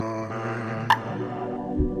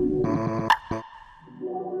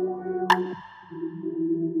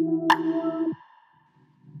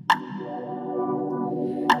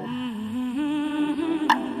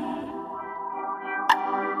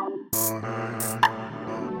So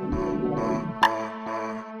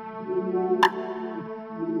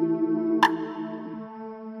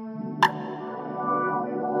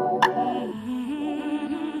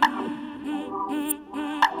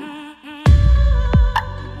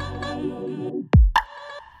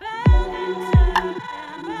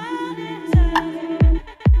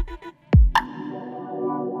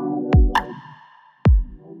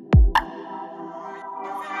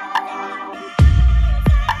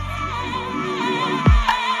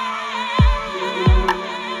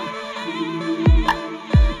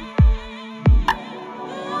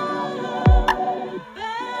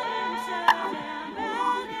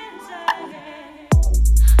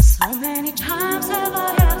many times have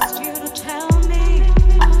I asked you to tell me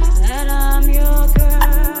that I'm your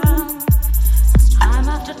girl. 'Cause time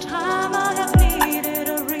after time I have needed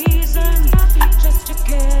a reason just to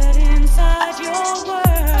get inside your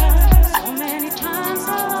world. So many times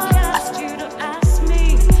have I asked you to ask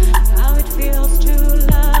me how it feels to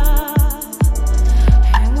love.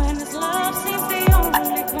 And when this love seems the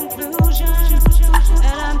only conclusion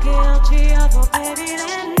that I'm guilty of, oh baby,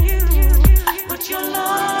 then you put your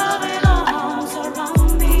love in arms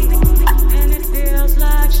around me, and it feels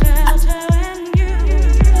like shelter when you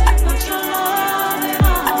put your love in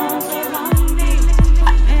arms around me,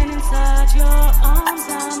 and inside your arms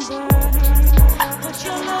I'm burning. Put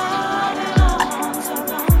your love in arms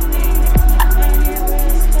around me, and you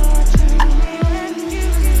whisper to me when you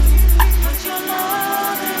put your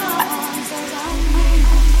love in arms around me,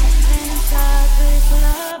 and inside this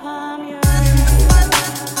love I'm yours.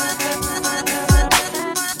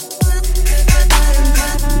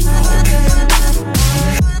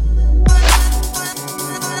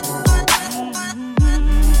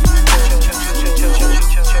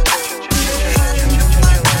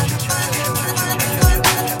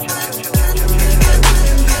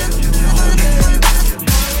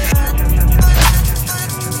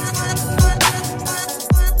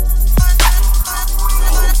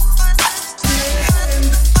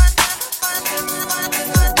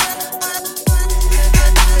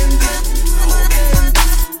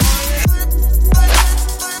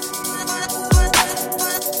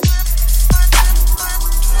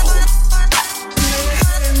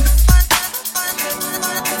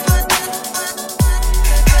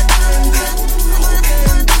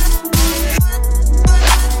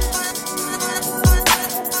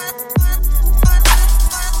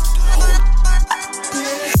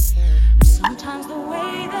 Sometimes the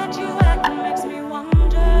way that you act makes me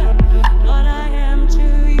wonder what I am to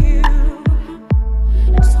you.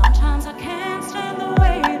 And sometimes I can't stand the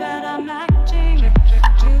way that I'm acting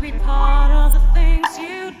to be part of the things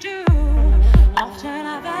you do. Often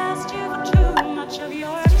I've asked you for too much of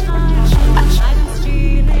your time, I've been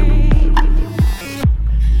stealing.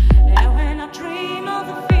 And when I dream of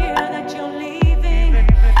the fear that you're leaving,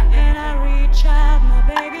 and I reach out, my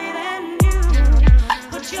baby, then you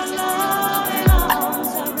put your love in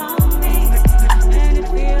arms around me, and it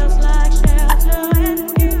feels like shelter when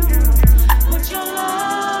you put your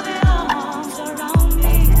love in arms around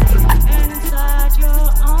me, and inside your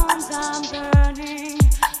arms I'm burning.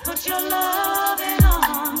 Put your love in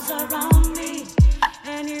arms around me,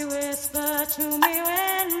 and you whisper to me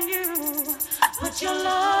when you put your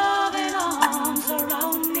love in arms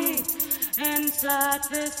around me, and inside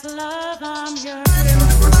this love I'm yours.